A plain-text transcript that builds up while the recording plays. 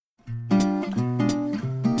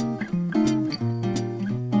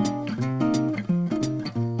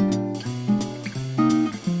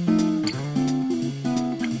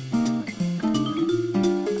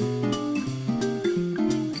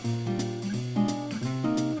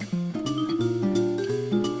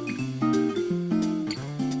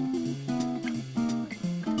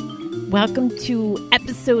Welcome to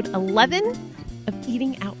episode 11 of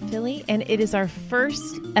Eating Out Philly, and it is our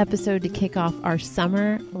first episode to kick off our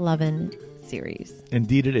Summer Lovin' series.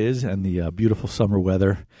 Indeed it is, and the beautiful summer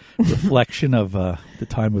weather, reflection of the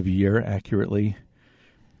time of year accurately.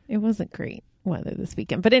 It wasn't great weather this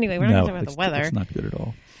weekend, but anyway, we're not going to talk about the weather. It's not good at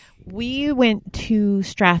all. We went to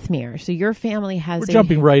Strathmere, so your family has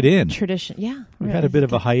jumping right in. Tradition. Yeah. We've had a bit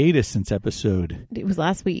of a hiatus since episode. It was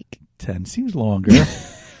last week. 10. Seems longer.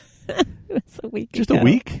 It was a week Just ago. a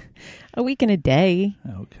week? A week and a day.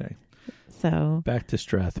 Okay. So back to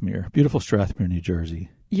Strathmere. Beautiful Strathmere, New Jersey.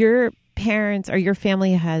 Your parents or your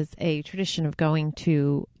family has a tradition of going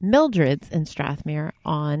to Mildred's in Strathmere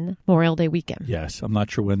on Memorial Day weekend. Yes. I'm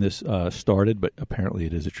not sure when this started, but apparently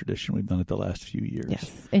it is a tradition. We've done it the last few years.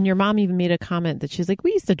 Yes. And your mom even made a comment that she's like,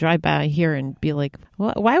 we used to drive by here and be like,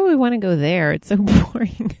 why would we want to go there? It's so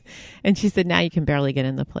boring. And she said, now you can barely get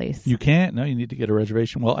in the place. You can't. No, you need to get a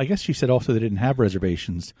reservation. Well, I guess she said also they didn't have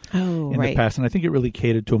reservations in the past. And I think it really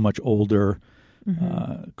catered to a much older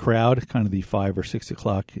crowd, kind of the 5 or 6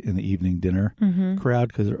 o'clock in the evening dinner crowd,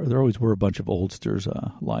 because there always were a bunch of oldsters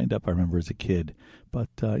lined up, I remember as a kid. But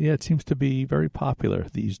yeah, it seems to be very popular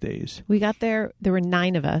these days. We got there were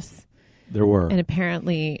 9 of us. There were. And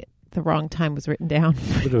apparently the wrong time was written down.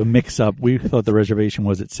 A bit of a mix-up. We thought the reservation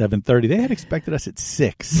was at 7:30. They had expected us at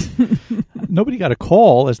 6. Nobody got a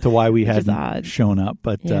call as to why we hadn't shown up,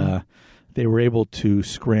 but they were able to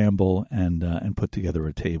scramble and put together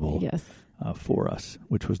a table. Yes. For us,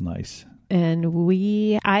 which was nice. And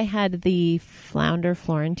I had the flounder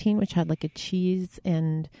Florentine, which had like a cheese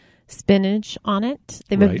and spinach on it.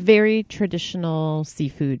 They have a very traditional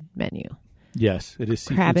seafood menu. Yes, it is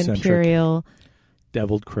seafood crab centric. Imperial,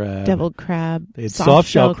 deviled crab. They had soft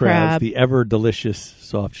shell crabs, the ever delicious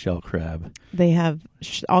soft shell crab. They have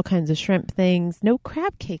all kinds of shrimp things. No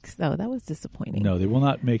crab cakes though. That was disappointing. No, they will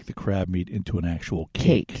not make the crab meat into an actual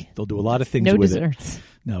cake. They'll do a lot of things no with desserts. it.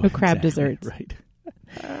 No crab desserts. Right.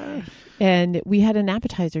 And we had an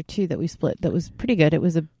appetizer too that we split that was pretty good. It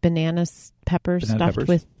was a banana peppers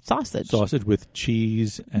with sausage. Sausage with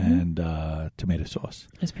cheese and tomato sauce.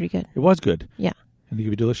 It was pretty good. It was good. Yeah. And they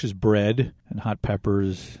give you delicious bread and hot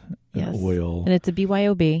peppers and oil. And it's a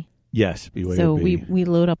BYOB. Yes, BYOB. So we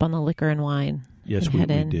load up on the liquor and wine. Yes, we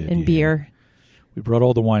did. And beer. We brought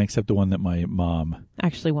all the wine except the one that my mom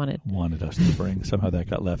actually wanted us to bring. Somehow that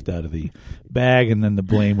got left out of the bag, and then the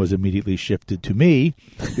blame was immediately shifted to me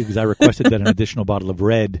because I requested that an additional bottle of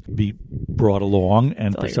red be brought along,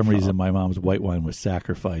 and for some reason my mom's white wine was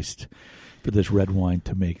sacrificed for this red wine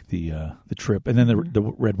to make the trip. And then the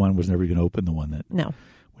red wine was never even open, the one that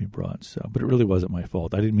we brought. So, but it really wasn't my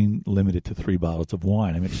fault. I didn't mean limit it to 3 bottles of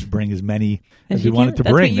wine. I mean, just bring as many as you wanted to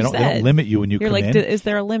bring. They don't limit you when you come in. Is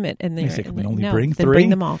there a limit? And they say, can we only bring 3? Then bring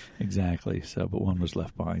them all. Exactly. So, but one was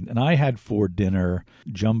left behind. And I had for dinner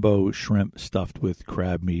jumbo shrimp stuffed with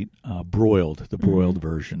crab meat, broiled, the broiled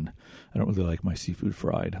version. I don't really like my seafood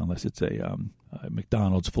fried unless it's a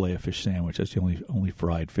McDonald's Filet-O-Fish sandwich. That's the only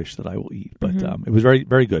fried fish that I will eat. But it was very,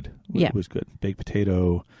 very good. It was good. Baked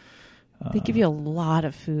potato. They give you a lot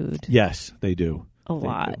of food. Yes, they do. A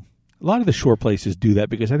lot. A lot of the shore places do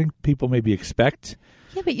that because I think people maybe expect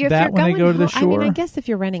if you're when going they go to the shore. I mean, I guess if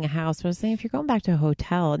you're renting a house, but I was saying if you're going back to a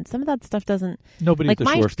hotel and some of that stuff doesn't. Nobody at the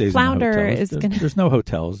shore stays in hotels. There's no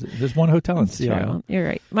hotels. There's one hotel in Seattle. You're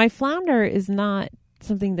right. My flounder is not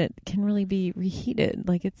something that can really be reheated.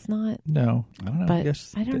 Like it's not. No, I don't know. But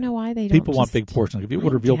I don't know why they don't. People want big portions. Like if you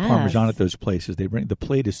order veal parmesan at those places, they bring the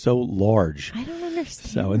plate is so large. I don't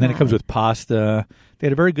understand. So and then it comes with pasta. They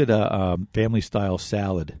had a very good family style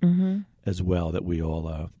salad as well that we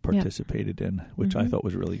all participated in, which I thought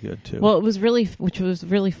was really good too. Well, which was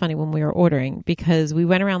really funny when we were ordering because we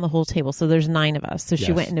went around the whole table. So there's 9 of us. So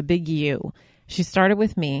she went in a big U. She started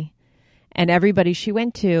with me, and everybody she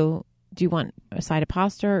went to. Do you want a side of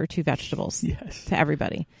pasta or 2 vegetables? Yes. To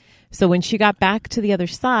everybody. So when she got back to the other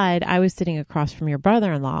side, I was sitting across from your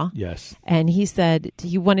brother-in-law. Yes. And he said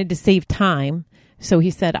he wanted to save time. So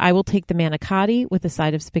he said, I will take the manicotti with a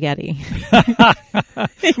side of spaghetti.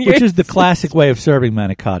 Which is the classic way of serving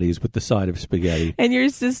manicottis, with the side of spaghetti. And your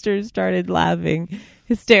sister started laughing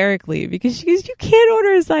hysterically because she goes, you can't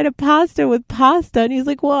order a side of pasta with pasta. And he's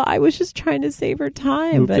like, well, I was just trying to save her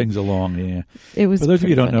time. Move things along, yeah. It was. For those of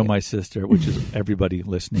you who don't know my sister, which is everybody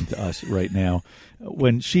listening to us right now,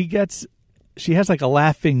 when she has like a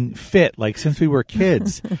laughing fit, like since we were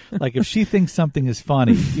kids. Like if she thinks something is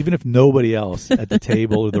funny, even if nobody else at the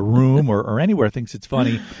table or the room or anywhere thinks it's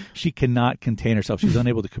funny, she cannot contain herself. She's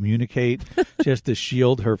unable to communicate. She has to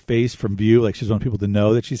shield her face from view. Like she doesn't want people to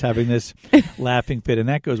know that she's having this laughing fit. And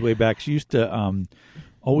that goes way back. She used to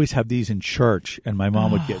always have these in church, and my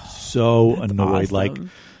mom would get so annoyed. Awesome. Like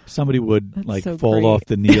somebody would so fall great. off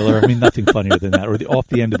the kneeler. I mean, nothing funnier than that, or off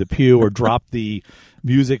the end of the pew, or drop the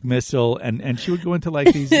music missile, and she would go into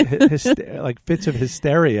like these like fits of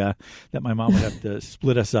hysteria that my mom would have to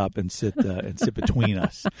split us up and sit between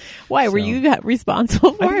us. Why were you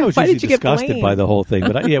responsible for I think I it? was Why usually did you get disgusted blamed? by the whole thing,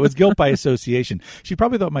 but it was guilt by association. She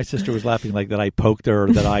probably thought my sister was laughing like that I poked her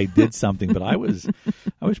or that I did something, but I was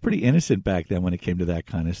pretty innocent back then when it came to that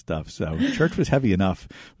kind of stuff. So church was heavy enough.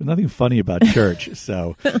 There's nothing funny about church.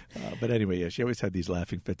 So, but anyway, yeah, she always had these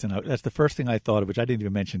laughing fits, and that's the first thing I thought of, which I didn't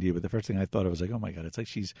even mention to you. But the first thing I thought of was like, oh my God, it's like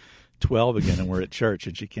she's 12 again, and we're at church,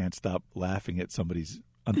 and she can't stop laughing at somebody's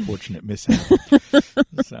unfortunate mishap.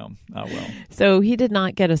 So, oh well. So he did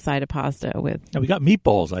not get a side of pasta with. And we got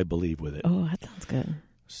meatballs, I believe, with it. Oh, that sounds good.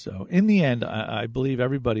 So in the end, I believe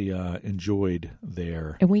everybody enjoyed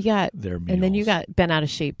their And we got their meals. And then you got bent out of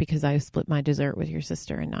shape because I split my dessert with your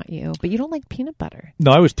sister and not you. But you don't like peanut butter.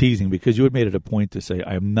 No, I was teasing because you had made it a point to say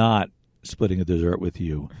I am not splitting a dessert with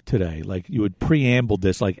you today. Like you had preambled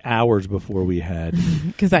this like hours before we had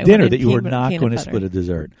dinner that you were not going to split a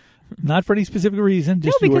dessert. Not for any specific reason.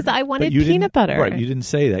 Just no, because I wanted peanut butter. Right, you didn't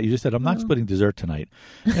say that. You just said, I'm not splitting dessert tonight.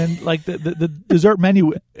 And like the dessert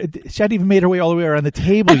menu, she hadn't even made her way all the way around the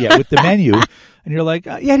table yet with the menu. And you're like,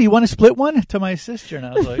 yeah, do you want to split one? To my sister. And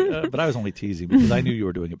I was like, but I was only teasing because I knew you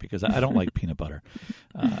were doing it because I don't like peanut butter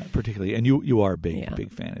particularly. And you are a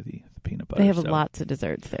big fan of the peanut butter. They have lots of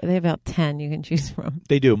desserts there. They have about 10 you can choose from.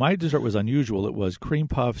 They do. My dessert was unusual. It was cream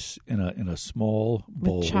puffs in a small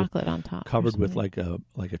bowl. With chocolate on top. Covered with like a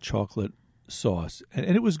chocolate sauce.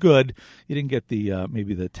 And it was good. You didn't get the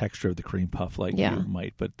maybe the texture of the cream puff like you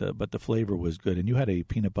might, but the flavor was good. And you had a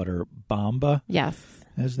peanut butter bomba. Yes.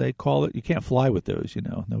 As they call it. You can't fly with those,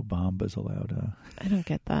 No bombas allowed. I don't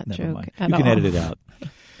get that joke mind. at You can all. edit it out.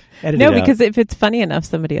 Because if it's funny enough,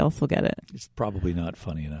 somebody else will get it. It's probably not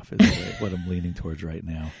funny enough, is what I'm leaning towards right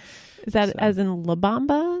now. Is that as in La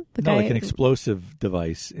Bamba? Like an explosive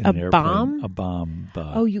device in an airplane. Bomb? A bomb.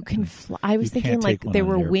 Oh, you can fly. I was thinking like there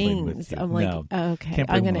were wings. I'm like, okay,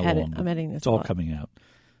 I'm going to edit. I'm editing this. It's all coming out.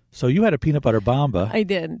 So you had a peanut butter bomba. I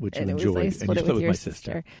did. Which and you it enjoyed. Was, I split it with your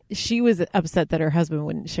sister. She was upset that her husband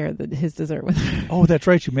wouldn't share his dessert with her. Oh, that's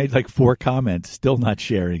right. You made like 4 comments, still not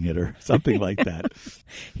sharing it or something like that.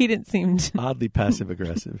 He didn't seem oddly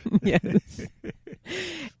passive-aggressive. Yes.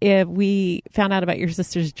 We found out about your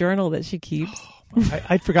sister's journal that she keeps.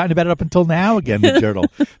 I'd forgotten about it up until now again, the journal.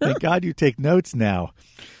 Thank God you take notes now.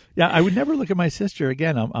 Yeah, I would never look at my sister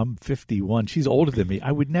again. I'm 51. She's older than me.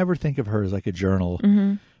 I would never think of her as like a journal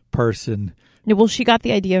person. Well, she got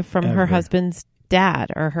the idea from her husband's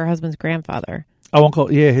dad or her husband's grandfather. Oh,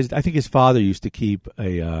 uncle. Yeah, I think his father used to keep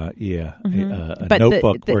a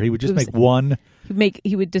notebook where he would just make one.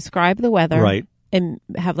 He would describe the weather, right, and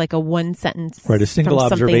have like a one sentence, right, a single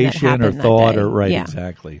observation or thought, or right,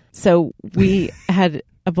 exactly. So we had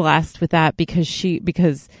a blast with that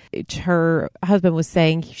because her husband was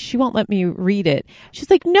saying she won't let me read it. She's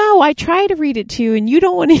like, no, I try to read it to you, and you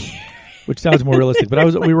don't want to hear. Which sounds more realistic,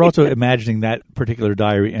 but we were also imagining that particular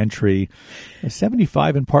diary entry.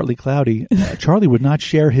 75 and partly cloudy. Charlie would not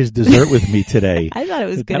share his dessert with me today. I thought it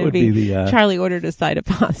was going to be Charlie ordered a side of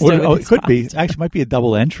pasta. It could be. Actually, might be a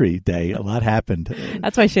double entry day. A lot happened.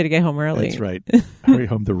 That's why she had to get home early. That's right. Hurry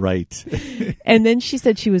home to write. And then she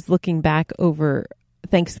said she was looking back over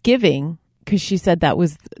Thanksgiving because she said that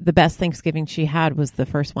was the best Thanksgiving she had was the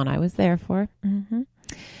first one I was there for. Mm-hmm.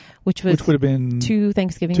 Which would have been 2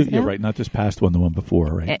 Thanksgivings ago. Yeah, right. Not this past one, the one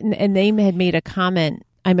before, right? And they had made a comment.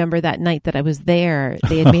 I remember that night that I was there.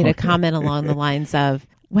 They had made a comment along the lines of,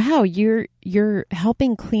 "Wow, you're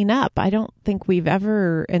helping clean up. I don't think we've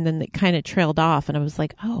ever." And then it kind of trailed off, and I was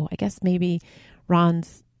like, "Oh, I guess maybe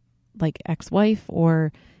Ron's like ex-wife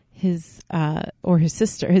or his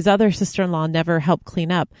sister, his other sister-in-law, never helped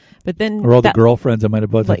clean up." But then, or all the girlfriends I might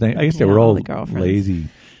have bought. I guess they were all lazy.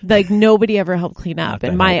 Like nobody ever helped clean up,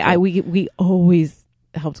 and we always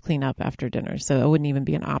helped clean up after dinner, so it wouldn't even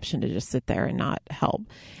be an option to just sit there and not help.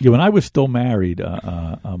 Yeah, when I was still married,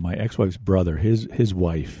 my ex-wife's brother, his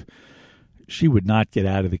wife, she would not get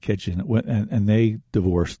out of the kitchen, and they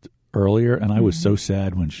divorced earlier, and I was so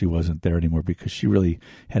sad when she wasn't there anymore because she really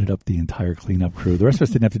headed up the entire cleanup crew. The rest of us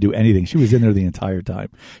didn't have to do anything. She was in there the entire time.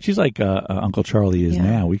 She's like Uncle Charlie is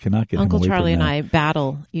now. We cannot get Uncle him away Charlie from and that. I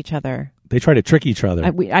battle each other. They try to trick each other.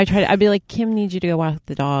 I'd be like, Kim needs you to go walk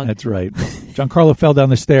the dog. That's right. Giancarlo fell down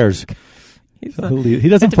the stairs. He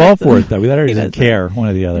doesn't fall for it, though. He doesn't care, one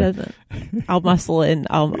or the other. He doesn't. I'll muscle in.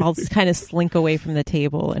 I'll kind of slink away from the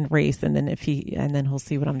table and race, and then he'll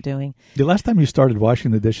see what I'm doing. The last time you started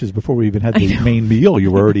washing the dishes before we even had the main meal,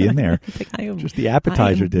 you were already in there. Just the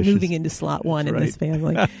appetizer dishes. Moving into slot one in this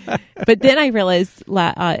family. But then I realized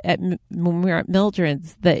when we were at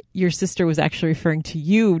Mildred's that your sister was actually referring to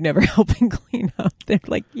you never helping clean up. They're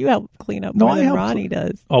like, you help clean up more than Ronnie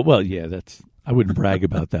does. Oh, well, yeah, I wouldn't brag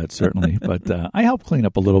about that, certainly, but I help clean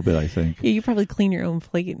up a little bit, I think. Yeah, you probably clean your own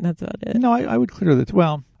plate, and that's about it. No, I would clear that.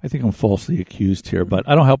 Well, I think I'm falsely accused here, but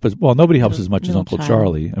I don't help as well. Nobody helps as much as Uncle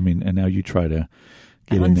Charlie. I mean, and now you try to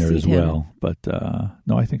get in there as well. But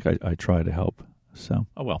no, I think I try to help. So,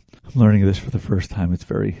 oh well, I'm learning this for the first time. It's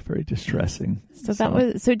very, very distressing.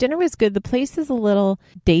 So dinner was good. The place is a little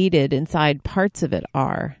dated inside. Parts of it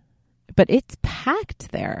are. But it's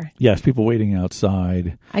packed there. Yes, people waiting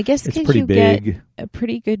outside. I guess it's pretty big. Get a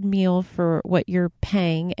pretty good meal for what you're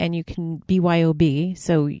paying, and you can BYOB,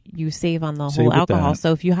 so you save on the whole alcohol.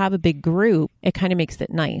 So if you have a big group, it kind of makes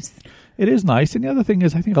it nice. It is nice. And the other thing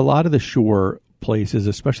is, I think a lot of the shore places,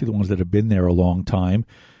 especially the ones that have been there a long time,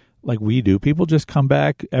 like we do, people just come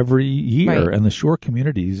back every year, and the shore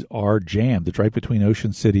communities are jammed. It's right between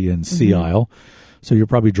Ocean City and Sea Isle. So you're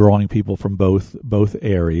probably drawing people from both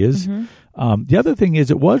areas. The other thing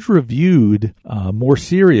is it was reviewed more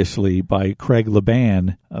seriously by Craig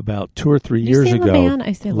Laban about 2 or 3 years ago. Laban?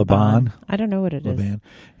 I say Laban. I don't know what it is.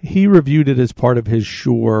 He reviewed it as part of his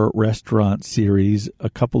Shore restaurant series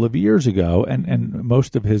a couple of years ago, and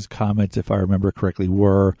most of his comments, if I remember correctly,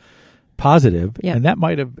 were positive. Yep. And that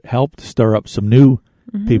might have helped stir up some new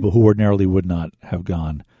people who ordinarily would not have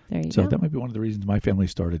gone. So that might be one of the reasons my family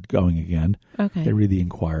started going again. Okay. They read the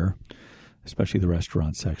Inquirer, especially the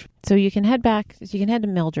restaurant section. So you can head back. You can head to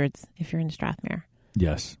Mildred's if you're in Strathmere.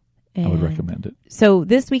 Yes, I would recommend it. So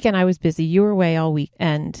this weekend I was busy. You were away all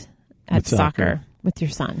weekend at soccer with your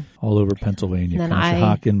son. All over Pennsylvania,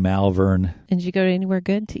 Conshohocken, Malvern. And did you go to anywhere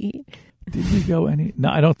good to eat? Did we go any? No,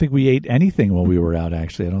 I don't think we ate anything while we were out,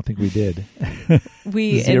 actually. I don't think we did. And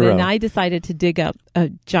then I decided to dig up a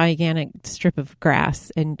gigantic strip of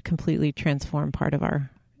grass and completely transform part of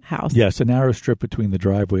our house. Yes, a narrow strip between the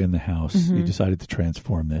driveway and the house. You decided to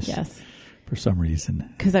transform this. Yes. For some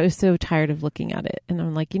reason. Because I was so tired of looking at it. And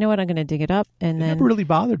I'm like, you know what? I'm going to dig it up. And then... It never really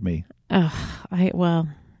bothered me.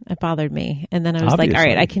 It bothered me. And then I was like, all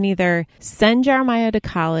right, I can either send Jeremiah to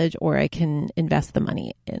college or I can invest the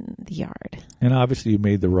money in the yard. And obviously you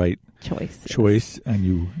made the right choice and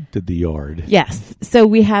you did the yard. Yes. So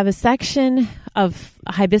we have a section of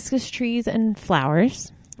hibiscus trees and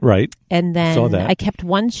flowers. Right. And then I kept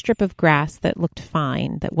one strip of grass that looked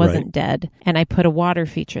fine, that wasn't dead, and I put a water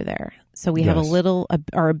feature there. So we have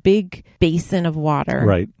a big basin of water.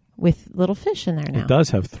 Right. With little fish in there now. It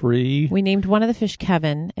does have 3. We named one of the fish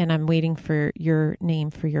Kevin, and I'm waiting for your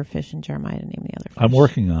name for your fish and Jeremiah to name the other fish. I'm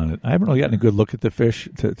working on it. I haven't really gotten a good look at the fish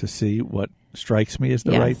to see what strikes me as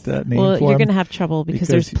the right name for him. Well, you're going to have trouble because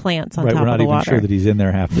there's plants on top of the water. We're not even sure that he's in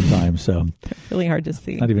there half the time. So really hard to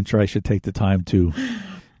see. Not even sure I should take the time to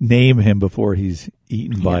name him before he's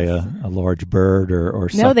eaten by a large bird or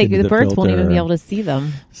something. No, the birds won't even be able to see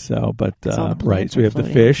them. So, but so we have the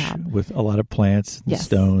fish with a lot of plants and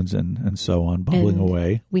stones and so on bubbling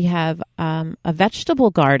away. We have a vegetable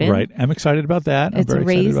garden. Right, I'm excited about that. It's a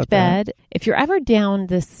raised bed. If you're ever down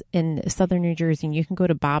this in southern New Jersey and you can go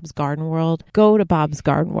to Bob's Garden World, go to Bob's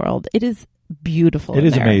Garden World. It is beautiful. It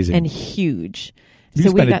is amazing and huge. You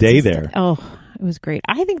spent a day there. It was great.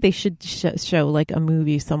 I think they should show like a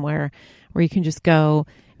movie somewhere where you can just go,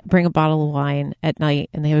 bring a bottle of wine at night,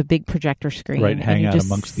 and they have a big projector screen. Right, hang out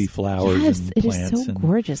amongst the flowers and plants. It is so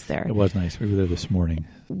gorgeous there. It was nice. We were there this morning.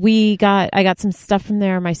 I got some stuff from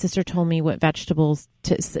there. My sister told me what vegetables,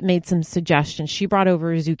 made some suggestions. She brought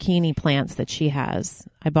over zucchini plants that she has.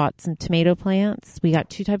 I bought some tomato plants. We got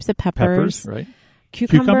 2 types of peppers. Right.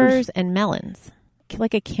 Cucumbers and melons.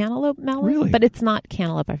 Like a cantaloupe melon, really? But it's not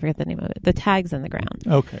cantaloupe. I forget the name of it. The tag's in the ground.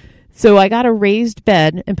 Okay. So I got a raised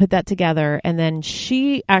bed and put that together. And then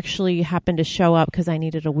she actually happened to show up because I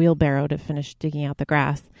needed a wheelbarrow to finish digging out the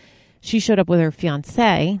grass. She showed up with her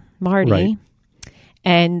fiance, Marty. Right.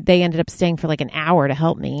 And they ended up staying for like an hour to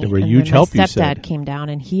help me. They were a huge help, my stepdad came down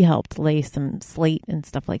and he helped lay some slate and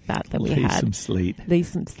stuff like that we had. Lay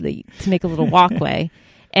some slate to make a little walkway.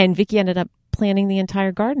 And Vicky ended up planting the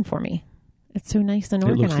entire garden for me. It's so nice and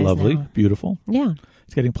organized. It looks lovely, now. Beautiful. Yeah.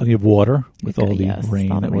 It's getting plenty of water with all the rain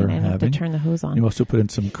that we're having. I have to turn the hose on. You also put in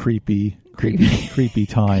some creepy time. Creepy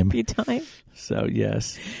time. So,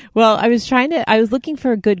 yes. Well, I was looking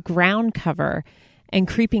for a good ground cover, And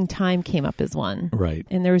Creeping Time came up as one. Right.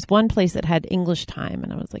 And there was one place that had English time,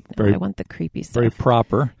 and I was like, no, I want the creepy stuff. Very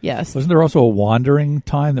proper. Yes. Wasn't there also a wandering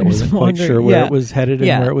time that wasn't quite sure where it was headed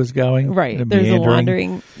and where it was going? Right. There's a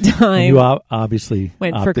wandering time. You obviously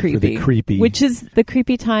went for the creepy. Which is the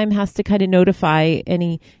Creepy Time has to kind of notify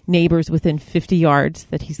any neighbors within 50 yards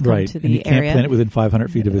that he's come to the and you area. Can't plant it within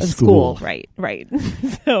 500 feet of his school. Right.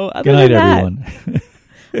 So other good night, than that, everyone.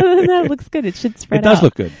 other than that, it looks good. It should spread out. It does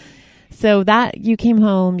look good. So that you came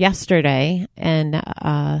home yesterday and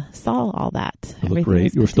saw all that. It looked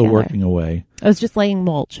great. You were still working away. I was just laying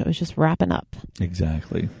mulch. I was just wrapping up.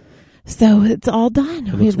 Exactly. So it's all done.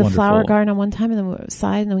 We have the wonderful. flower garden on one time, and then we're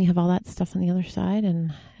outside, and then we have all that stuff on the other side,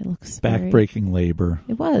 and it looks back-breaking labor.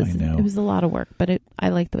 It was. I know. It was a lot of work, but I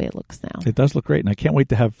like the way it looks now. It does look great, and I can't wait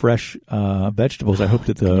to have fresh vegetables. I hope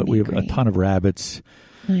that we have a ton of rabbits.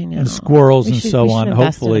 I know. And squirrels and so on.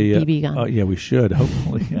 Hopefully, in a BB gun. Yeah, we should.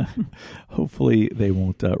 Hopefully, hopefully they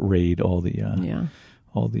won't raid all the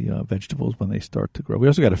vegetables when they start to grow. We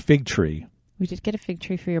also got a fig tree. We did get a fig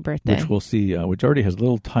tree for your birthday, which we'll see. Which already has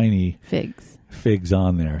little tiny figs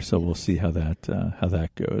on there. So we'll see how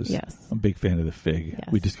that goes. Yes, I'm a big fan of the fig. Yes.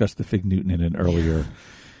 We discussed the fig Newton in an earlier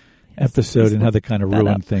episode and how they kind of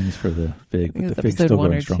ruined things for the fig, but the fig's still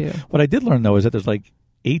going strong. What I did learn though is that there's like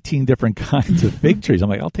 18 different kinds of fig trees. I'm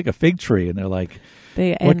like, I'll take a fig tree. And they're like,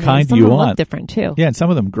 what kind do you want? Look different too. Yeah, and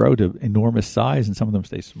some of them grow to enormous size and some of them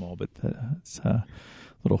stay small, but it's a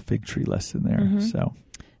little fig tree lesson there. Mm-hmm.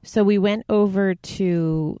 So we went over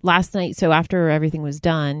to last night. So after everything was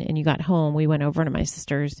done and you got home, we went over to my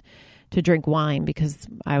sister's to drink wine because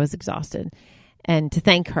I was exhausted and to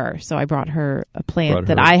thank her. So I brought her a plant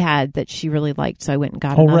that I had that she really liked. So I went and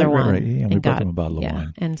got another one. Right. Yeah, we brought them a bottle of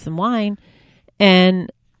wine. And some wine.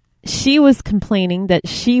 And she was complaining that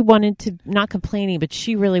she wanted to, not complaining, but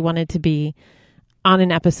she really wanted to be on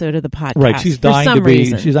an episode of the podcast. Right, she's dying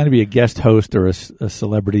to be a guest host or a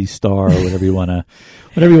celebrity star or whatever you want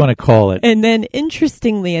to call it. And then,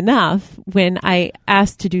 interestingly enough, when I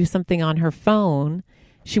asked to do something on her phone,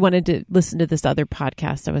 she wanted to listen to this other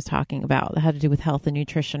podcast I was talking about that had to do with health and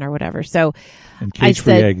nutrition or whatever. So and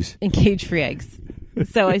cage-free eggs. And cage-free eggs.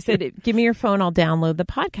 So I said, give me your phone. I'll download the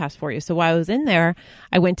podcast for you. So while I was in there,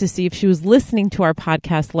 I went to see if she was listening to our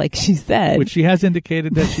podcast like she said. Which she has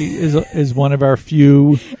indicated that she is one of our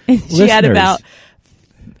few and she listeners. Had about,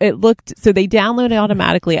 it looked, so they download it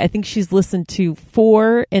automatically. I think she's listened to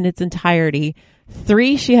 4 in its entirety.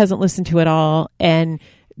 3 she hasn't listened to at all. And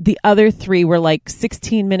the other 3 were like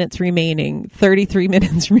 16 minutes remaining, 33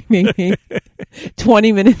 minutes remaining,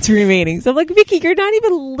 20 minutes remaining. So I'm like, Vicky, you're not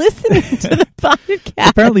even listening to the podcast.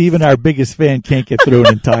 Apparently even our biggest fan can't get through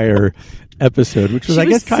an entire episode, which was, I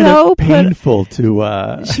guess, kind of painful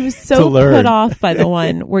to she was so put off by the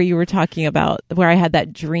one where you were talking about where I had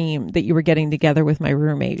that dream that you were getting together with my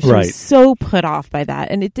roommate. She was so put off by that,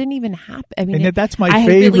 and it didn't even happen. I mean, and that's my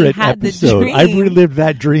favorite episode. I've relived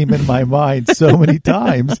that dream in my mind so many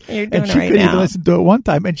times, and she couldn't even listen to it one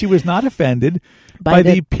time, and she was not offended by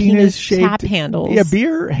the penis-shaped tap handles. Yeah,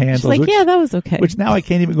 beer handles. She's like, yeah, that was okay. Which now I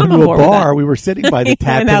can't even go to a bar. We were sitting by the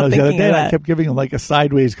tap handles the other day, and I kept giving them like a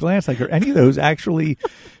sideways glance, like, are any of those actually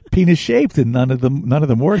penis-shaped? And none of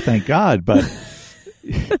them were, thank God. But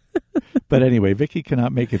anyway, Vicky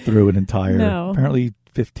cannot make it through an entire, apparently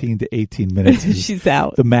 15 to 18 minutes. She's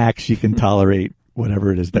out. The max she can tolerate.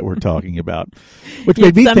 Whatever it is that we're talking about, which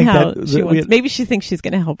made me think that maybe she thinks she's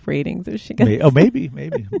going to help ratings if she gets. Maybe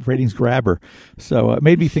ratings grab her. So it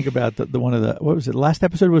made me think about the one of the, what was it? Last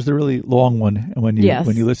episode was the really long one, and when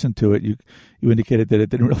you listened to it, you indicated that it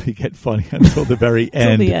didn't really get funny until the very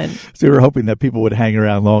end. The end. So we were hoping that people would hang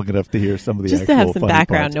around long enough to hear some of the just actual to have some funny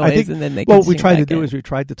background parts. noise, and then they. What we tried to do is we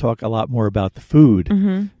tried to talk a lot more about the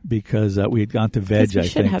food because we had gone to veg, I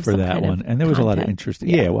think, for that one, and there was a lot of interesting.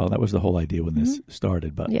 Yeah, well, that was the whole idea when this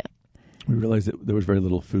started, but we realized that there was very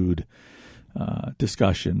little food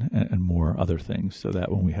discussion and more other things, so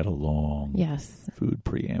that when we had a long food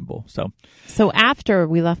preamble. So after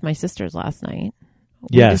we left my sister's last night,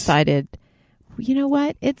 we decided, you know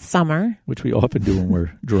what? It's summer. Which we often do when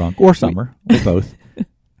we're drunk, or summer, or both.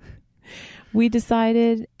 We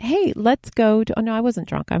decided, hey, let's go to... Oh, no, I wasn't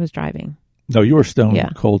drunk. I was driving. No, you were stone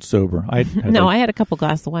cold sober. I had a couple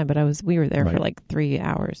glasses of wine, but we were there for like 3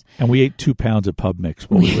 hours. And we ate 2 pounds of pub mix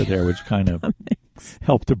while we were there, which kind of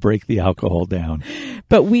helped to break the alcohol down.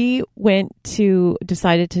 But we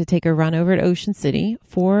decided to take a run over to Ocean City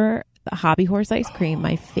for the Hobby Horse ice cream,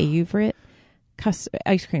 my favorite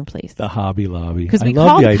ice cream place. The Hobby Lobby. Because we love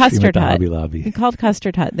called the ice cream at Custard the Hut. Hobby Lobby. We called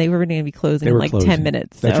Custard Hut. They were going to be closing in like closing. 10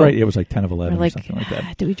 minutes. That's so right. It was like 10 of 11 we're or something like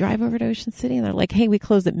that. Do we drive over to Ocean City? And they're like, hey, we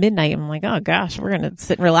close at midnight. I'm like, oh gosh, we're going to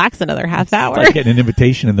sit and relax another half hour. It's like getting an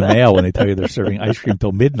invitation in the mail when they tell you they're serving ice cream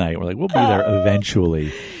till midnight. We're like, we'll be there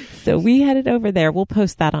eventually. So we headed over there. We'll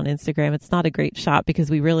post that on Instagram. It's not a great shot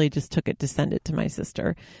because we really just took it to send it to my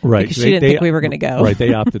sister. Right. Because she didn't think we were going to go. Right.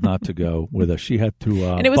 They opted not to go with us. She had to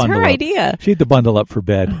and it was her idea. She had to bundle up for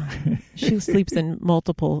bed. She sleeps in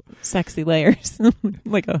multiple sexy layers,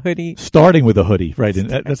 like a hoodie. Starting with a hoodie, right?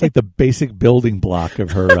 And that's like the basic building block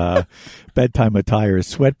of her bedtime attire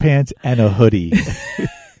is sweatpants and a hoodie.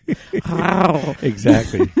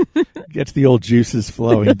 Exactly. Gets the old juices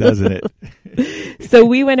flowing, doesn't it? So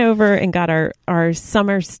we went over and got our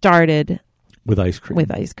summer started with ice cream.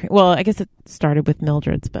 Well, I guess it started with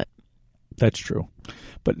Mildred's, but that's true.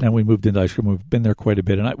 But then we moved into ice cream. We've been there quite a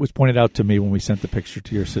bit, and it was pointed out to me when we sent the picture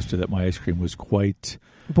to your sister that my ice cream was quite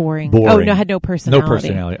boring. Oh no, had no personality. No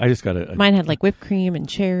personality. I just got mine had like whipped cream and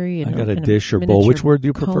cherry. And I got a dish or bowl. Which word do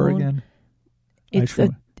you prefer again?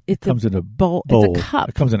 It comes in a bowl. Bowl. It's a cup.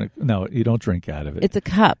 It comes in no, you don't drink out of it. It's a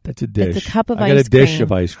cup. It's a dish. It's a cup of ice cream. cream. I got a dish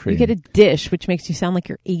of ice cream. You get a dish, which makes you sound like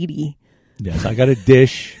you're 80. Yes, I got a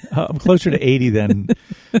dish. I'm closer to 80 than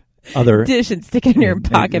other. Dish and stick it in your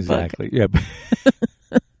pocketbook. Exactly. Yeah.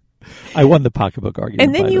 I won the pocketbook argument.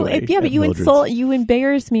 And then but you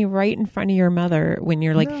embarrass me right in front of your mother when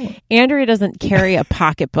you're like, Andrea doesn't carry a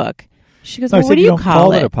pocketbook. She goes, well, what do you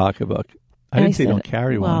call it? A pocketbook. I didn't say don't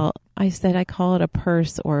carry one. Well, I said I call it a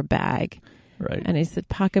purse or a bag. Right. And I said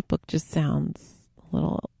pocketbook just sounds a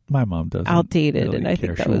little my mom doesn't outdated, really and I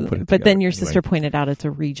think that was. But then your sister pointed out it's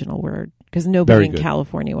a regional word because nobody in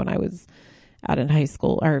California when I was out in high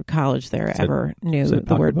school or college there ever knew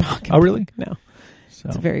the word pocketbook. Oh, really? No. So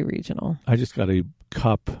it's very regional. I just got a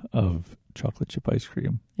cup of chocolate chip ice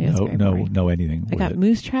cream. Yeah, no anything. I got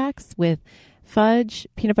Moose Tracks with fudge,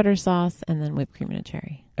 peanut butter sauce, and then whipped cream and a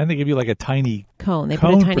cherry. And they give you like a tiny cone. They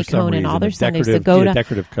put a tiny cone in all their sundaes. So go to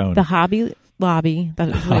decorative cone. The Hobby Lobby.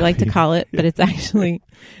 That's what we like to call it, but it's actually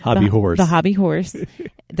Hobby Horse. The Hobby Horse.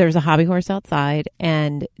 There's a Hobby Horse outside,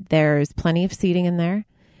 and there's plenty of seating in there.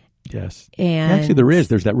 Yes. And actually, there is.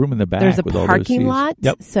 There's that room in the back. There's a with parking all those lot,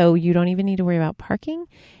 yep. So you don't even need to worry about parking.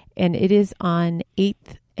 And it is on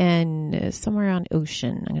 8th and somewhere on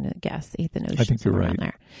Ocean. I'm going to guess 8th and Ocean. I think you're right.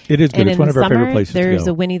 There. It is good. And it's one of our favorite places to go. There's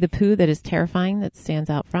a Winnie the Pooh that is terrifying that stands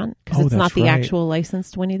out front because it's not the actual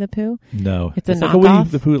licensed Winnie the Pooh. No, it's a like knockoff. A Winnie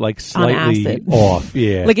the Pooh, like slightly off.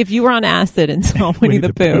 Yeah, like if you were on acid and saw Winnie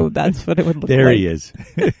the Pooh, that's what it would look like. There he is.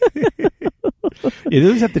 It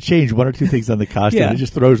does have to change one or two things on the costume. Yeah. It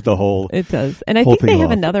just throws the whole. It does, and I think they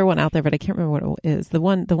have another one out there, but I can't remember what it is. The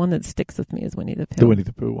one that sticks with me is Winnie the Pooh. The Winnie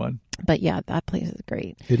the Pooh one. But yeah, that place is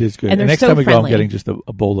great. It is good. And next so time we friendly. go, I'm getting just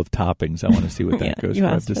a bowl of toppings. I want to see what that goes for.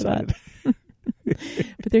 I've decided.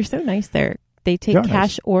 But they're so nice there. They take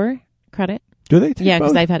cash or credit. Do they? Yeah,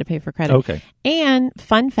 because I've had to pay for credit. Okay. And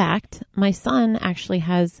fun fact, my son actually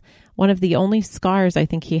has one of the only scars I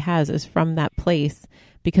think he has is from that place.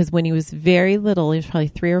 Because when he was very little, he was probably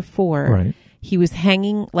 3 or 4, right. He was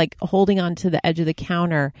hanging, like holding on to the edge of the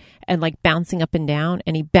counter and like bouncing up and down.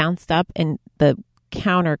 And he bounced up and the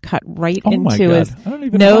counter cut right into his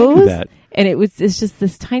nose. And it's just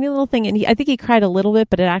this tiny little thing. And I think he cried a little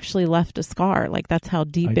bit, but it actually left a scar. Like that's how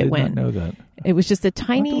deep it went. I did not know that. It was just a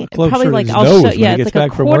tiny, probably like I'll show. Yeah, it's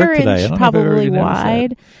like a 1/4 inch probably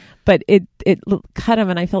wide. But it cut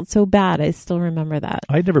him and I felt so bad. I still remember that.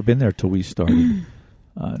 I'd never been there till we started.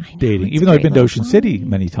 Dating, even though I've been to Ocean City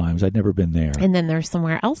many times, I'd never been there. And then there's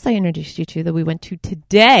somewhere else I introduced you to that we went to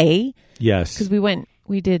today. Yes, because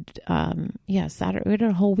we did Saturday. We did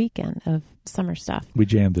a whole weekend of summer stuff. We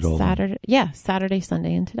jammed it all. Saturday,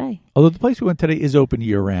 Sunday, and today. Although the place we went today is open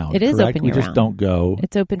year round. It is open year round. We just don't go.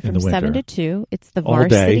 It's open from 7 to 2. It's the all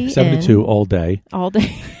Varsity day, 7 to 2 all day. All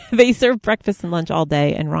day. They serve breakfast and lunch all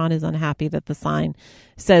day, and Ron is unhappy that the sign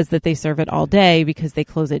says that they serve it all day because they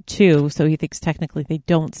close at 2. So he thinks technically they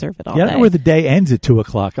don't serve it all day. I don't know where the day ends at 2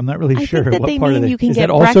 o'clock. I'm not really sure think that what they part mean of you can is get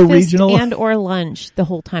that also breakfast regional and or lunch the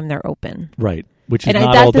whole time they're open. Right, which is and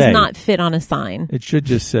not that all day. That does not fit on a sign. It should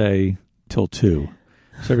just say till 2.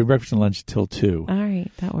 Serving breakfast and lunch till 2. All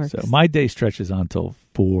right, that works. So my day stretches on till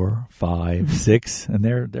 4, 5, 6, and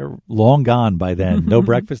they're long gone by then. No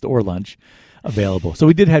breakfast or lunch available. So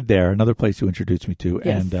we did head there, another place you introduced me to,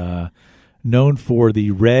 yes. and known for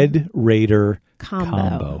the Red Raider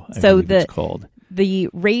combo. It's called. The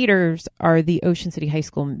Raiders are the Ocean City High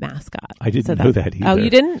School mascot. I didn't know that either. Oh, you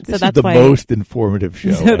didn't? So that's the most informative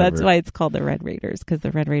show. So that's why it's called the Red Raiders, because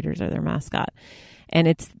the Red Raiders are their mascot. And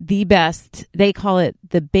it's the best. They call it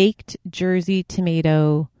the baked Jersey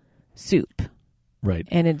tomato soup. Right.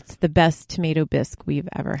 And it's the best tomato bisque we've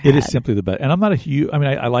ever had. It is simply the best. And I'm not a huge,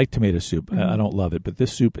 I like tomato soup. Mm-hmm. I don't love it, but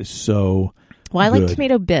this soup is so Well, I good. like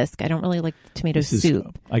tomato bisque. I don't really like tomato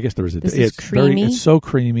soup. I guess there is This is creamy. It's so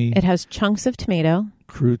creamy. It has chunks of tomato.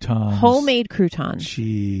 Croutons. Homemade croutons.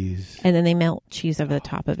 Cheese. And then they melt cheese over the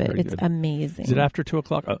top of it. It's good. amazing. Is it after 2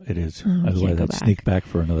 o'clock? Oh, it is. Otherwise, I'd sneak back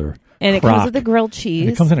for another And crock. it comes with the grilled cheese.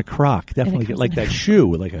 And it comes in a crock. Definitely get like that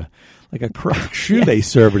shoe, like a crock shoe Yes. they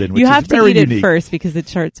serve it in, which you have is to very eat unique. it first because it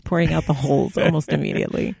starts pouring out the holes almost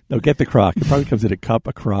immediately. No, get the crock. It probably comes in a cup,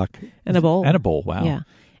 a crock. And a bowl. And a bowl, wow. Yeah.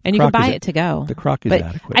 And you can Crock buy is it to go. The crock is but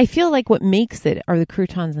adequate. I feel like what makes it are the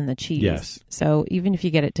croutons and the cheese. Yes. So even if you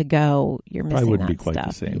get it to go, you're missing probably wouldn't that be quite stuff.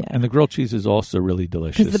 the same. Yeah. And the grilled cheese is also really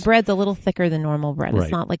delicious. Because the bread's a little thicker than normal bread. Right.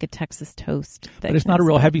 It's not like a Texas toast thickness. But it's not a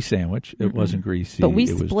real heavy sandwich. It wasn't greasy. But we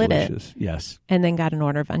it was split it. delicious. Yes. And then got an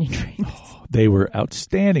order of onion rings. They were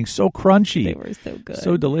outstanding. So crunchy. They were so good.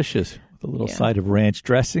 So delicious. With a little side of ranch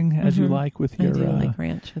dressing, as you like with your I do like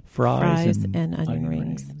ranch with fries and onion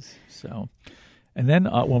rings. So, and then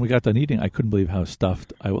when we got done eating, I couldn't believe how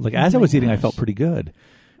stuffed I was. Like as I was eating, I felt pretty good.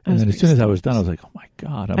 And then as soon as I was done, I was like, "Oh my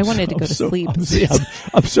god!" I wanted to go to sleep.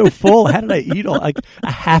 I'm so full. How did I eat like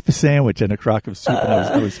a half a sandwich and a crock of soup? And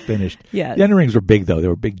I was finished. Yes. The onion rings were big though; they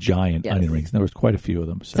were big, giant onion rings. And there was quite a few of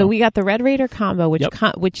them. So we got the Red Raider combo,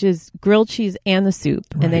 which is grilled cheese and the soup,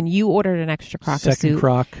 and then you ordered an extra crock of soup. Second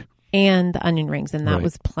crock. And the onion rings, and that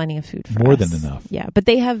was plenty of food for us. More than enough. Yeah, but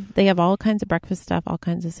they have all kinds of breakfast stuff, all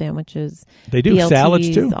kinds of sandwiches. They do BLTs, salads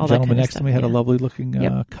too. The all gentleman that next to me had a lovely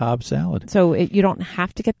looking Cobb salad. So you don't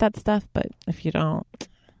have to get that stuff, but if you don't,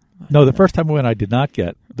 no. The first time we went, I did not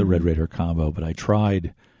get the Red Raider combo, but I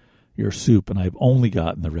tried your soup, and I've only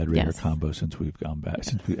gotten the Red Raider combo since we've gone back.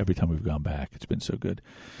 Every time we've gone back, it's been so good.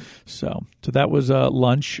 So that was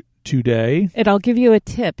lunch today. And I'll give you a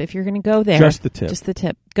tip if you're going to go there. Just the tip. Just the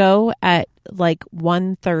tip. Go at like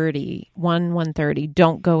 1:30.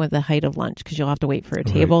 Don't go at the height of lunch because you'll have to wait for a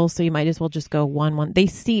table. So you might as well just go 1. They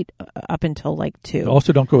seat up until like 2.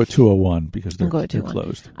 Also, don't go at 2:01 because they're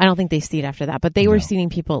closed. I don't think they seat after that, but they were seating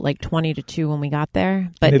people at like 20 to 2 when we got there.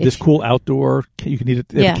 But and they have this cool outdoor. You can eat at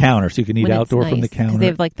the counter, so you can eat outdoor from the counter. They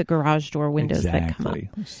have like the garage door windows that come up.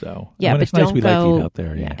 So yeah, but it's don't nice, we go like to eat out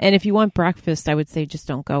there. Yeah. And if you want breakfast, I would say just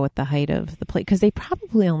don't go at the height of the plate because they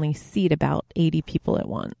probably only seat about 80 people at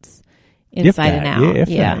once. Inside and out.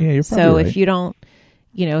 Yeah, you're so right. if you don't,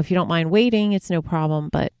 if you don't mind waiting, it's no problem.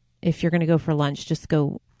 But if you're going to go for lunch, just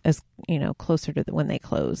go as closer to when they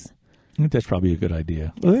close. I think that's probably a good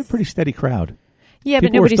idea. Well, they're a pretty steady crowd. Yeah,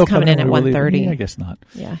 people but nobody's coming in at 1:30. I guess not.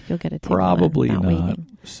 Yeah, you'll get a table. Probably not.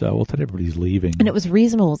 Waiting. So we'll tell everybody's leaving. And it was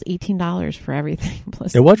reasonable. It was $18 for everything.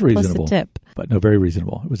 Plus, it was reasonable. Plus a tip. But no, very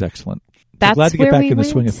reasonable. It was excellent. That's glad to get where back we in the went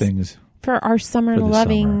swing of things. For our summer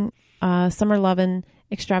loving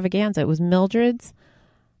extravaganza. It was Mildred's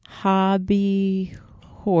Hobby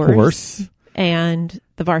Horse and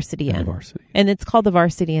the Varsity Inn. And it's called the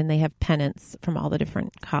Varsity, and they have pennants from all the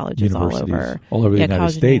different colleges all over the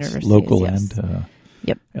United States, local and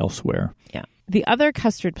elsewhere. Yeah. The other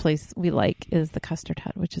custard place we like is the Custard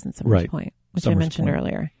Hut, which is in Summers Point, which I mentioned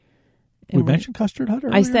earlier. We mentioned Custard Hut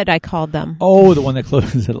earlier? I said I called them. Oh, the one that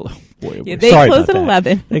closes at 11. Yeah, they close at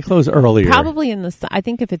 11. They close earlier. Probably I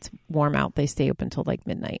think if it's warm out, they stay open until like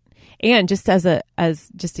midnight. And just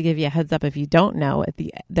just to give you a heads up, if you don't know, at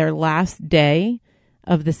their last day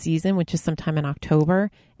of the season, which is sometime in October,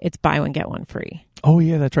 it's buy one get one free. Oh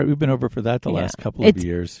yeah, that's right. We've been over for that the last couple of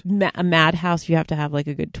years. A madhouse. You have to have like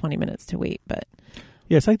a good 20 minutes to wait, but.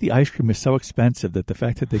 Yeah, it's like the ice cream is so expensive that the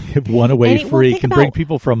fact that they give one away free can bring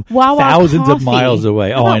people from Wawa thousands coffee. of miles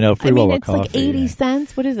away. I know. Free Wawa it's coffee. Like 80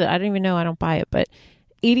 cents. What is it? I don't even know. I don't buy it, but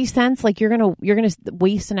 80 cents. Like you're gonna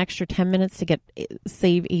waste an extra 10 minutes to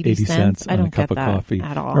save 80 cents. I don't on a cup get of that coffee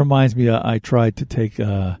at all. It reminds me. I tried to take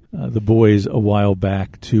the boys a while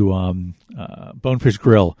back to Bonefish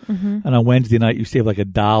Grill, and on Wednesday night you save like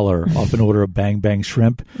 $1 off an order of Bang Bang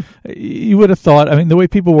Shrimp. You would have thought. I mean, the way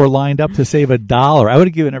people were lined up to save $1, I would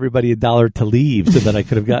have given everybody $1 to leave so that I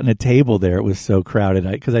could have gotten a table there. It was so crowded.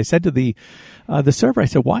 Because I said to the server, I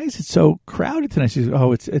said, "Why is it so crowded tonight?" She said,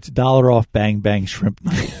 "Oh, it's $1 off Bang Bang Shrimp."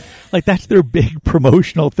 Like that's their big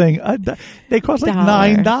promotional thing. They cost like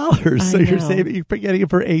 $9, so you're getting it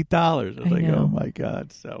for $8. I was like, oh my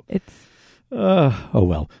god! So it's oh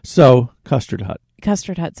well. So Custard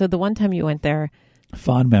Hut. So the one time you went there,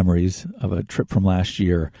 fond memories of a trip from last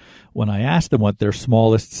year when I asked them what their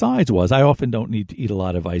smallest size was. I often don't need to eat a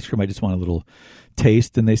lot of ice cream. I just want a little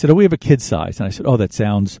taste, and they said, "Oh, we have a kid size," and I said, "Oh, that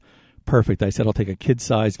sounds perfect. I said I'll take a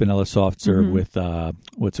kid-sized vanilla soft serve with,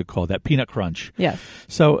 what's it called, that peanut crunch. Yes.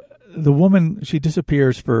 So the woman, she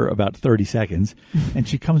disappears for about 30 seconds, and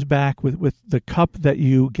she comes back with the cup that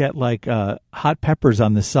you get like hot peppers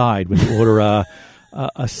on the side when you order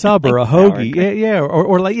a sub or a hoagie.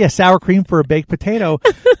 Or sour cream for a baked potato.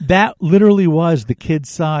 That literally was the kid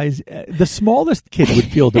size. The smallest kid would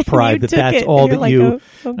feel deprived that's all that like, you...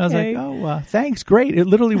 Oh, okay. And I was like, thanks, great. It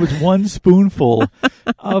literally was one spoonful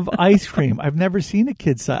of ice cream. I've never seen a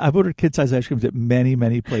kid size. I've ordered kid size ice creams at many,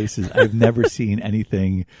 many places. I've never seen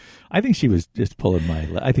anything. I think she was just pulling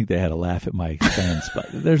I think they had a laugh at my expense, but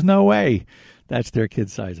there's no way. That's their kid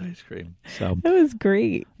size ice cream. So that was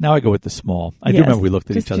great. Now I go with the small. I do remember we looked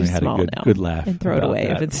at each other and had a good laugh. And throw it away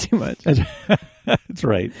if it's too much. That's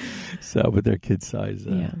right. So, but they're kid size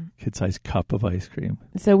cup of ice cream.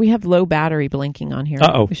 So we have low battery blinking on here.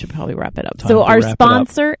 Uh-oh. We should probably wrap it up. Time so our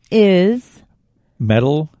sponsor is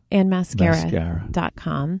Metal and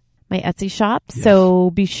Mascara.com, my Etsy shop. Yes. So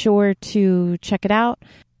be sure to check it out.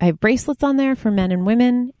 I have bracelets on there for men and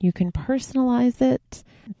women. You can personalize it.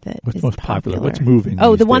 What's most popular? What's moving?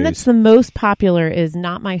 Oh, the one days? that's the most popular is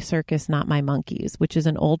 "Not My Circus, Not My Monkeys," which is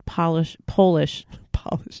an old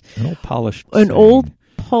old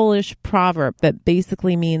Polish proverb that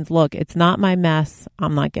basically means, "Look, it's not my mess.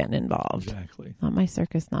 I'm not getting involved. Exactly. Not my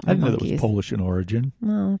circus, not my monkeys." I didn't know that was Polish in origin.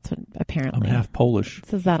 No, that's what apparently. I'm half Polish. It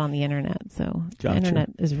says that on the internet, so Gotcha. The internet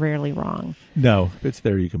is rarely wrong. No, if it's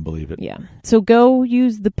there, you can believe it. Yeah. So go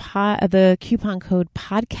use the coupon code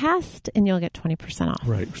podcast, and you'll get 20% off.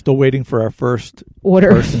 Right. We're still waiting for our first order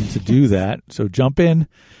person to do that. So jump in.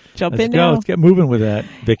 Let's go. Now. Let's get moving with that,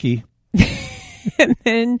 Vicky. And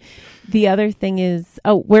then the other thing is,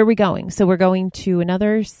 where are we going? So we're going to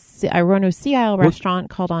another Irono Sea Isle restaurant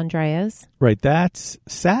called Andrea's. Right, that's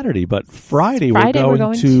Saturday, but Friday we're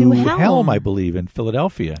going to Helm, I believe, in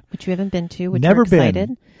Philadelphia. Which we haven't been to, which Never we're excited.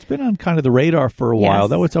 Been. It's been on kind of the radar for a while,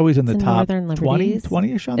 though it's always in the top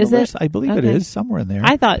 20-ish on the list. I believe it is, somewhere in there.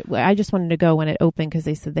 I just wanted to go when it opened because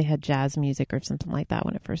they said they had jazz music or something like that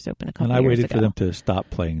when it first opened a couple years ago. And I waited for them to stop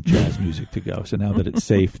playing jazz music to go. So now that it's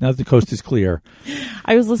safe, now that the coast is clear.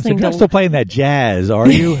 I was listening to... You're still playing that jazz, are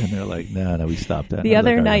you? And they're like, no, we stopped that. The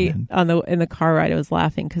other night in the car ride, I was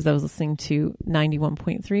laughing because I was listening to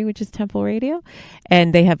 91.3, which is Temple Radio,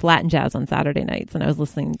 and they have Latin jazz on Saturday nights, and I was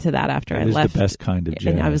listening to that after I left. It's the best kind of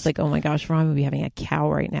jazz. And I was like, oh my gosh, Ron would be having a cow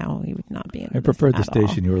right now. He would not be in I preferred the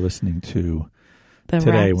station you were listening to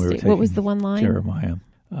today. When we were taking what was the one line? Jeremiah.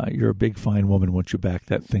 You're a big, fine woman. Won't you back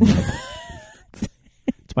that thing up?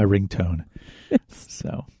 It's my ringtone.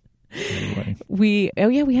 So... Anyway. We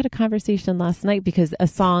had a conversation last night because a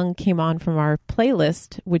song came on from our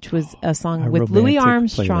playlist, which was a song with Louis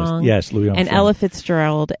Armstrong, yes, Louis Armstrong, and Ella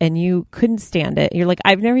Fitzgerald, and you couldn't stand it. You're like,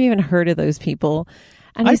 I've never even heard of those people,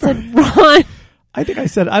 and I said, Ron. I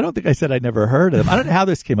don't think I said I never heard of them. I don't know how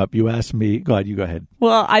this came up. You asked me. Go ahead. You go ahead.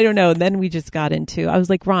 Well, I don't know. And then we just got into. I was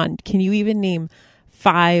like, Ron, can you even name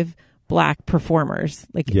 5 Black performers,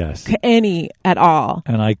 yes, any at all?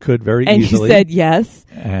 And I could very easily. And he said yes.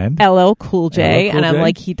 And LL Cool J. And I'm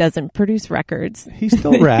like, he doesn't produce records. He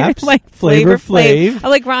still raps. Like Flavor Flav. I'm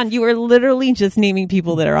like, Ron, you were literally just naming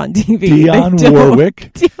people that are on TV. Dionne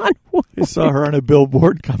Warwick. I saw her on a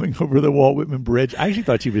billboard coming over the Walt Whitman Bridge. I actually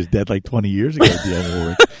thought she was dead like 20 years ago, Dionne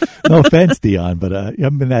Warwick. No offense, Dionne, but you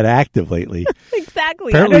haven't been that active lately.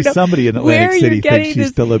 Exactly. Apparently somebody in Atlantic City thinks she's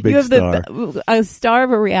still a big star. A star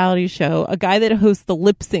of a reality show, a guy that hosts the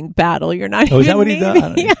lip sync battle. You're not even is that what he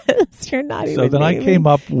does? Yes, you're not even So then naming. I came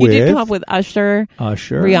up with... You did come up with Usher,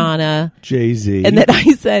 Rihanna, Jay-Z. And then I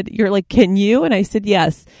said, you're like, can you? And I said,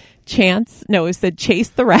 yes. Chance. No, it said Chase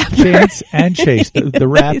the Rapper. Chance and Chase, the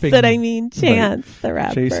rapping. I said, Chance the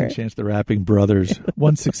Rapper. Chase and Chance the rapping brothers.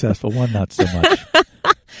 One successful, one not so much.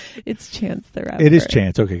 It's Chance the Rapper. It is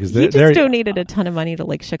Chance, okay. Because he just donated a ton of money to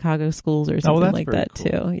like Chicago schools or something like that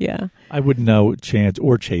too. Yeah, I wouldn't know Chance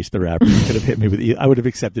or Chase the Rapper. You could have hit me with I would have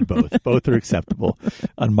accepted both. Both are acceptable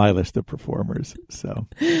on my list of performers. So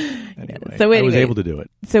anyway, I was able to do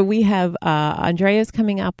it. So we have Andrea's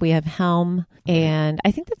coming up. We have Helm, and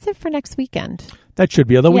I think that's it for next weekend. That should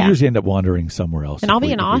be, although we usually end up wandering somewhere else. And I'll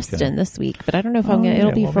be in Austin this week, but I don't know if I'm going to,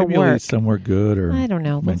 it'll be for maybe work. I'll eat somewhere good or I don't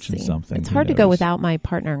know. We'll mention see. something. It's hard to go without my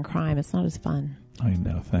partner in crime. It's not as fun. I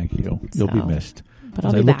know. Thank you. You'll be missed. But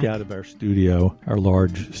As I'll I be look back. out of our studio, our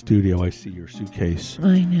large studio, I see your suitcase.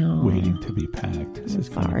 I know. Waiting to be packed. This is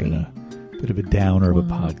kind of been a bit of a downer of a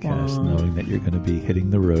podcast, knowing that you're going to be hitting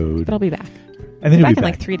the road. But I'll be back. And then you'll be back in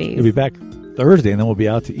like 3 days. You'll be back Thursday, and then we'll be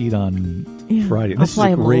out to eat on Friday. And I'll this fly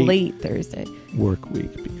is a great late Thursday. Work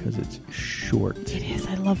week because it's short. It is.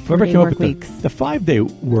 I love 4-day work weeks. The 5-day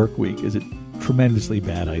work week, is it tremendously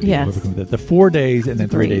bad idea. Yes. Overcoming that. The 4 days and then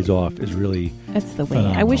 3 Great. days off is really That's the way.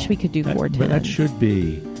 phenomenal. I wish we could do 4 But that should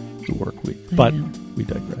be the work week. But we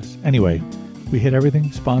digress. Anyway, we hit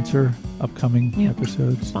everything. Sponsor upcoming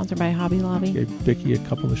episodes. Sponsored by Hobby Lobby. Gave Vicki a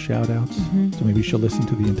couple of shout outs. So maybe she'll listen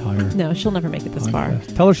to the entire No, she'll never make it this far.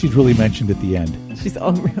 podcast. Tell her she's really mentioned at the end She's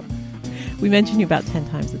all real. We mentioned you about 10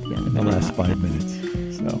 times at the end of in the every last podcast. 5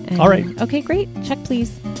 minutes. So, And- all right. Okay, great. Check,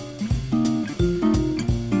 please.